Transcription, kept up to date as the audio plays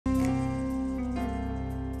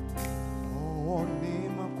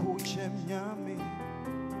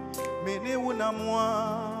Ene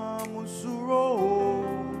unamwa musuro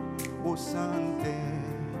osante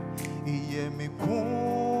iye me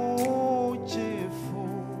kunjefo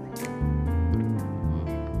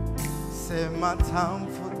se matam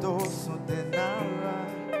for doso denara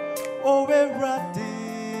owe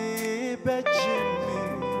rade bejimi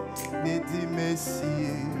nedi messi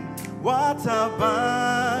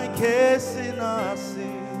wataban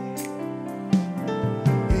kesinasi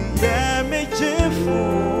iye me jefo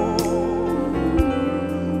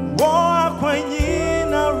wa kwenye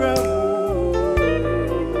na remo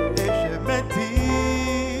eshemeti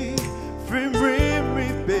frimri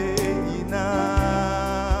beina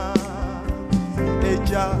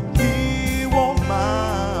eja kiwo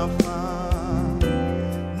mafa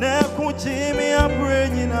ne kunjimi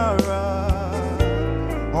abrenyi na ra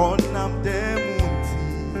onam demunti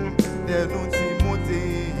denunti muti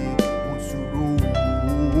usuru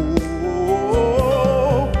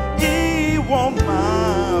iwo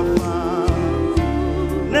mafa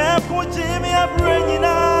ne kunjimi abrenyi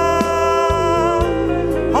na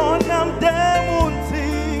onam demunti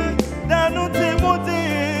denunti muti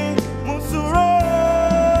musuru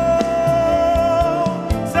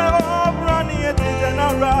se obrani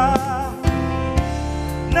etenara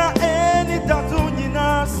na eni tatu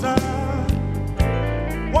nasa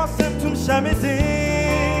wasem tum shamiti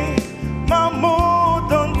mamu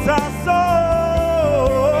don taso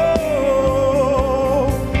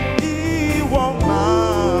iwo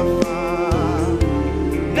mafa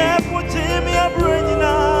ne pujimi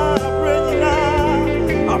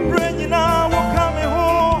abrenyina wakame ho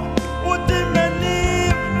udimeni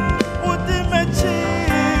udimechi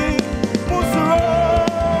musuro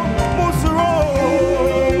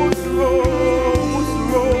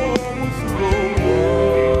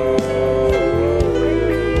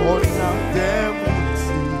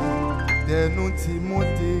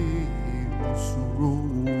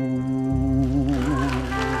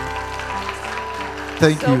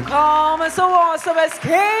Thank you. So calm and so awesome as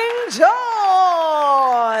King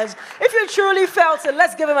George. If you truly felt it,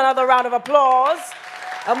 let's give him another round of applause.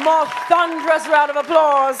 A more thunderous round of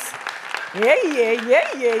applause. Yeah.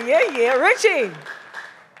 Richie,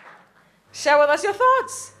 share with us your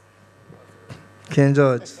thoughts. King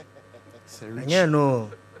George. Yeah, no.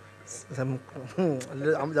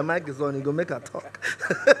 The mic is on, you go make a talk.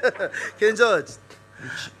 King George.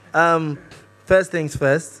 First things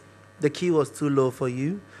first, the key was too low for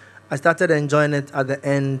you. I started enjoying it at the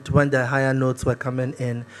end when the higher notes were coming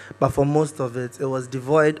in, but for most of it, it was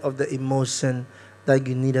devoid of the emotion that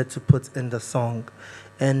you needed to put in the song.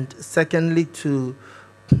 And secondly,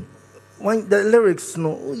 when the lyrics,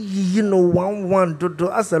 one,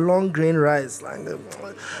 that's a long grain rice. Like,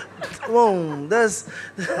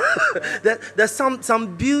 there's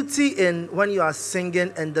some beauty in when you are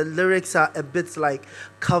singing and the lyrics are a bit like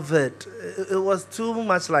covered. It was too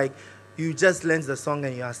much like you just learned the song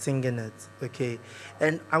and you are singing it, okay?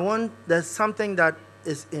 And there's something that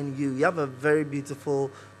is in you. You have a very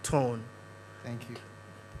beautiful tone. Thank you.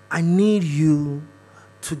 I need you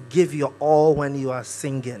to give your all when you are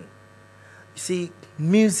singing. You see,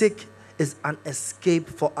 music is an escape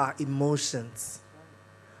for our emotions.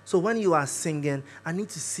 So when you are singing, I need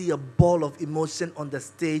to see a ball of emotion on the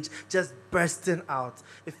stage just bursting out.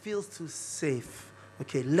 It feels too safe.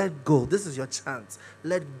 Okay, let go. This is your chance.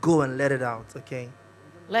 Let go and let it out, okay?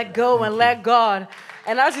 Let go and let God.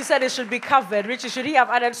 And as you said, it should be covered. Richie, should he have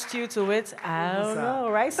added stew to it? I don't know,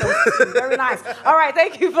 right? So, very nice. All right,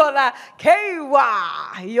 thank you for that.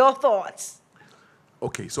 Kewa, your thoughts.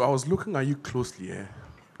 Okay, so I was looking at you closely here.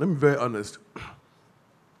 Let me be very honest.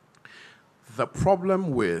 The problem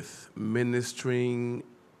with ministering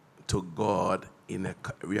to God in a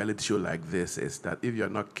reality show like this is that if you're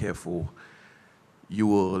not careful, you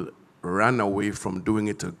will run away from doing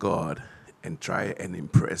it to God and try and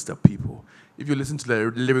impress the people. If you listen to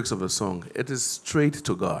the lyrics of a song, it is straight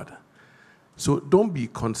to God. So don't be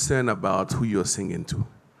concerned about who you're singing to.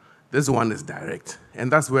 This one is direct. And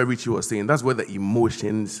that's where Richie was saying, that's where the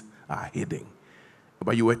emotions are hidden.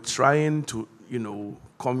 But you were trying to,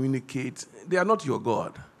 communicate. They are not your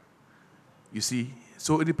God. You see?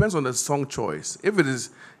 So it depends on the song choice. If it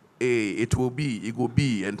is it will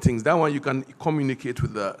be, and things, that one you can communicate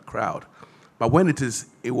with the crowd. But when it is,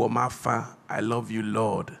 Mafa, I love you,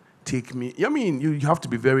 Lord, take me. I mean, you have to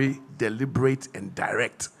be very deliberate and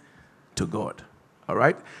direct to God. All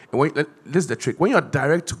right? And this is the trick. When you're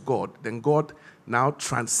direct to God, then God now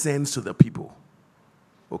transcends to the people.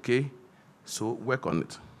 Okay? So work on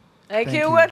it. Thank you.